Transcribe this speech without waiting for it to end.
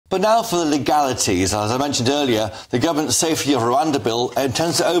But now for the legalities. As I mentioned earlier, the government's Safety of Rwanda bill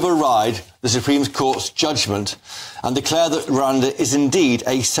intends to override the Supreme Court's judgment and declare that Rwanda is indeed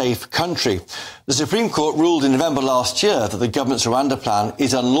a safe country. The Supreme Court ruled in November last year that the government's Rwanda Plan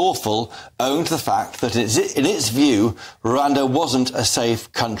is unlawful, owing to the fact that in its view, Rwanda wasn't a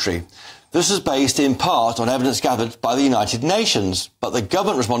safe country. This was based in part on evidence gathered by the United Nations, but the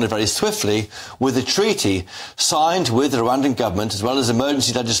government responded very swiftly with a treaty signed with the Rwandan government, as well as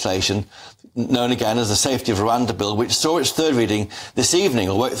emergency legislation, known again as the Safety of Rwanda Bill, which saw its third reading this evening.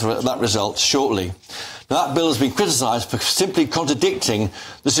 We'll wait for that result shortly. Now, that bill has been criticised for simply contradicting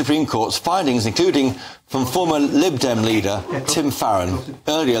the Supreme Court's findings, including from former Lib Dem leader Tim Farron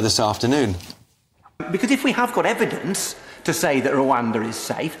earlier this afternoon. Because if we have got evidence to say that Rwanda is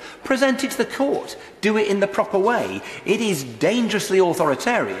safe, present it to the court. Do it in the proper way. It is dangerously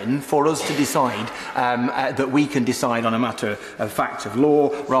authoritarian for us to decide that we can decide on a matter of fact of law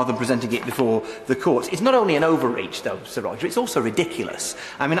rather than presenting it before the courts. It's not only an overreach, though, Sir Roger, it's also ridiculous.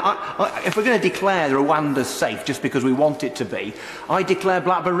 I mean, if we're going to declare Rwanda safe just because we want it to be, I declare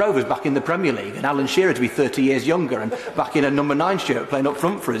Blackburn Rovers back in the Premier League and Alan Shearer to be 30 years younger and back in a number 9 shirt playing up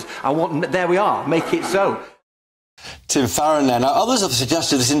front for us. There we are, make it so. Tim Farron there. Now, others have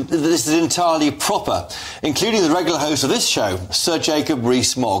suggested this is entirely proper, including the regular host of this show, Sir Jacob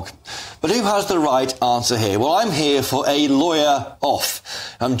Rees-Mogg. But who has the right answer here? Well, I'm here for a lawyer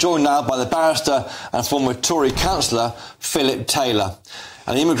off. I'm joined now by the barrister and former Tory councillor, Philip Taylor,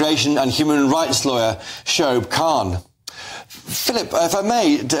 and the immigration and human rights lawyer, Shoaib Khan. Philip, if I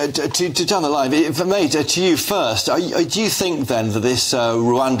may, to down the line, if I may, to you first, do you think then that this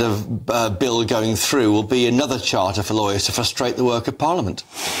Rwanda bill going through will be another charter for lawyers to frustrate the work of Parliament?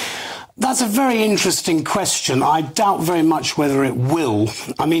 That's a very interesting question. I doubt very much whether it will.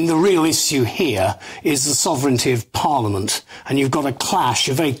 I mean, the real issue here is the sovereignty of Parliament. And you've got a clash,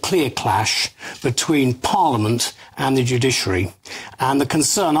 a very clear clash, between Parliament and the judiciary. And the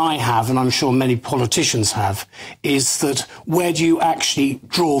concern I have, and I'm sure many politicians have, is that where do you actually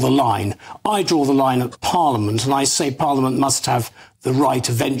draw the line? I draw the line at Parliament, and I say Parliament must have the right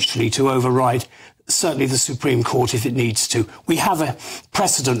eventually to override certainly the Supreme Court if it needs to. We have a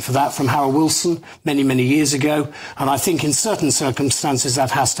precedent for that from Harold Wilson many, many years ago, and I think in certain circumstances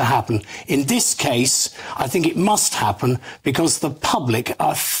that has to happen. In this case, I think it must happen because the public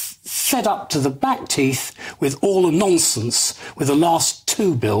are fed up to the back teeth with all the nonsense with the last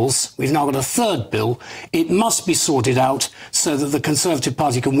 2 bills. We've now got a 3rd bill. It must be sorted out so that the Conservative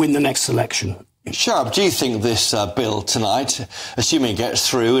Party can win the next election. Shoaib, do you think this bill tonight, assuming it gets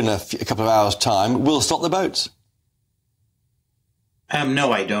through in a couple of hours' time, will stop the boats?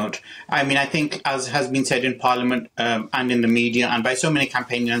 No, I don't. I mean, I think, as has been said in Parliament and in the media and by so many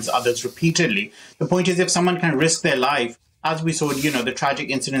campaigners, others repeatedly, the point is if someone can risk their life, as we saw, the tragic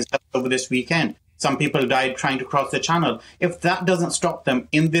incidents over this weekend, some people died trying to cross the channel. If that doesn't stop them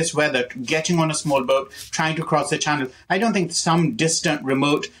in this weather, getting on a small boat, trying to cross the channel, I don't think some distant,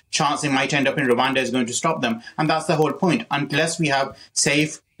 remote chance they might end up in Rwanda is going to stop them. And that's the whole point. Unless we have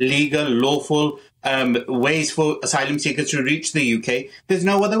safe, legal, lawful ways for asylum seekers to reach the UK, there's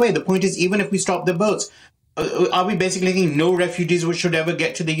no other way. The point is, even if we stop the boats, are we basically thinking no refugees should ever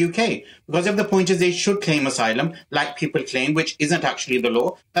get to the UK? Because if the point is they should claim asylum, like people claim, which isn't actually the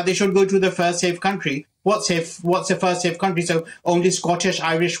law, that they should go to the first safe country. What's the first safe country? So only Scottish,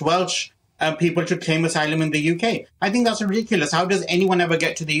 Irish, Welsh people should claim asylum in the UK. I think that's ridiculous. How does anyone ever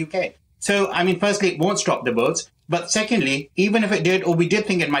get to the UK? So, I mean, firstly, it won't stop the boats. But secondly, even if it did, or we did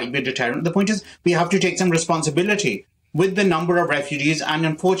think it might be a deterrent, the point is we have to take some responsibility with the number of refugees and,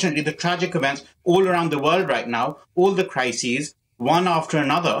 unfortunately, the tragic events all around the world right now, all the crises, one after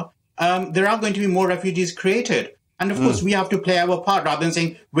another, there are going to be more refugees created. And, of course, we have to play our part rather than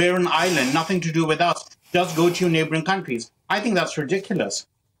saying, we're an island, nothing to do with us, just go to your neighbouring countries. I think that's ridiculous.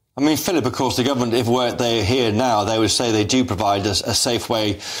 I mean, Philip, of course, the government, if they're here now, they would say they do provide a safe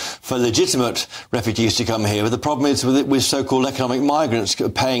way for legitimate refugees to come here. But the problem is with so-called economic migrants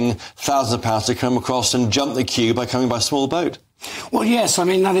paying thousands of pounds to come across and jump the queue by coming by small boat. Well, yes, I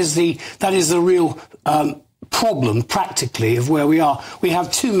mean, that is the real problem, practically, of where we are. We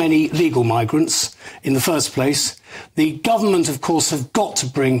have too many legal migrants in the first place. The government, of course, have got to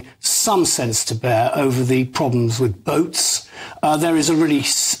bring some sense to bear over the problems with boats. There is a really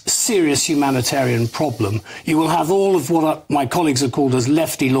serious humanitarian problem. You will have all of what my colleagues have called as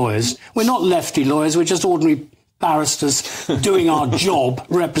lefty lawyers. We're not lefty lawyers, we're just ordinary barristers doing our job,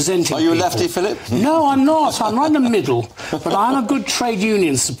 representing people. Are you a lefty, Philip? No, I'm not. I'm right in the middle. But I'm a good trade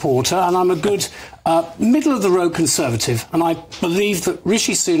union supporter and I'm a good middle-of-the-road conservative. And I believe that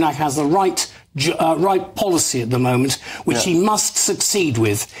Rishi Sunak has the right right policy at the moment, which he must succeed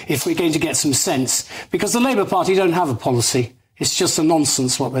with if we're going to get some sense. Because the Labour Party don't have a policy. It's just a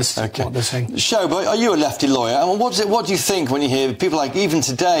nonsense what they're saying. Shoaib, are you a lefty lawyer? And what do you think when you hear people like, even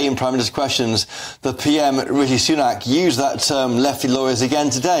today in Prime Minister's Questions, the PM Rishi Sunak use that term lefty lawyers again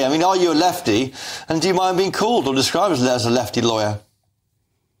today? I mean, are you a lefty? And do you mind being called or described as a lefty lawyer?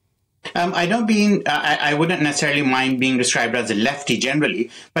 I wouldn't necessarily mind being described as a lefty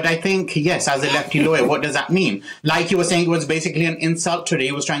generally, but I think, yes, as a lefty lawyer, what does that mean? Like you were saying, it was basically an insult today.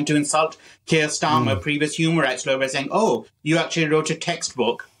 He was trying to insult Keir Starmer, previous human rights lawyer, by saying, oh, you actually wrote a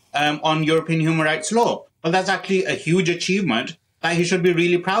textbook on European human rights law. Well, that's actually a huge achievement that he should be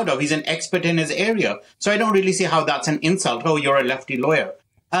really proud of. He's an expert in his area. So I don't really see how that's an insult. Oh, you're a lefty lawyer.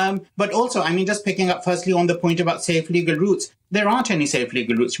 But also, I mean, just picking up firstly on the point about safe legal routes, there aren't any safe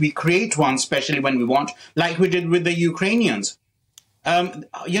legal routes. We create one, especially when we want, like we did with the Ukrainians.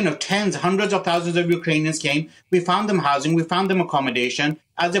 Hundreds of thousands of Ukrainians came. We found them housing. We found them accommodation.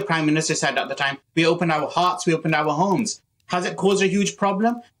 As the Prime Minister said at the time, we opened our hearts. We opened our homes. Has it caused a huge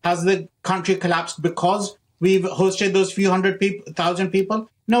problem? Has the country collapsed because we've hosted those few thousand people?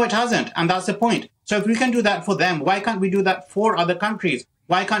 No, it hasn't. And that's the point. So if we can do that for them, why can't we do that for other countries?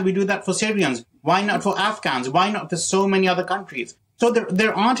 Why can't we do that for Syrians? Why not for Afghans? Why not for so many other countries? So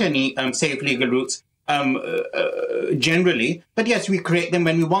there aren't any safe legal routes generally. But yes, we create them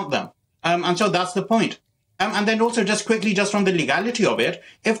when we want them. And so that's the point. And then also just quickly, just from the legality of it,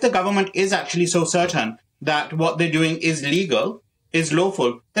 if the government is actually so certain that what they're doing is legal, is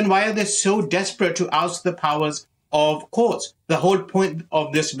lawful, then why are they so desperate to oust the powers of courts? The whole point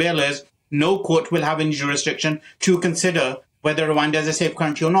of this bill is no court will have any jurisdiction to consider whether Rwanda is a safe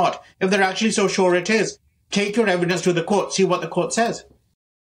country or not. If they're actually so sure it is, take your evidence to the court, see what the court says.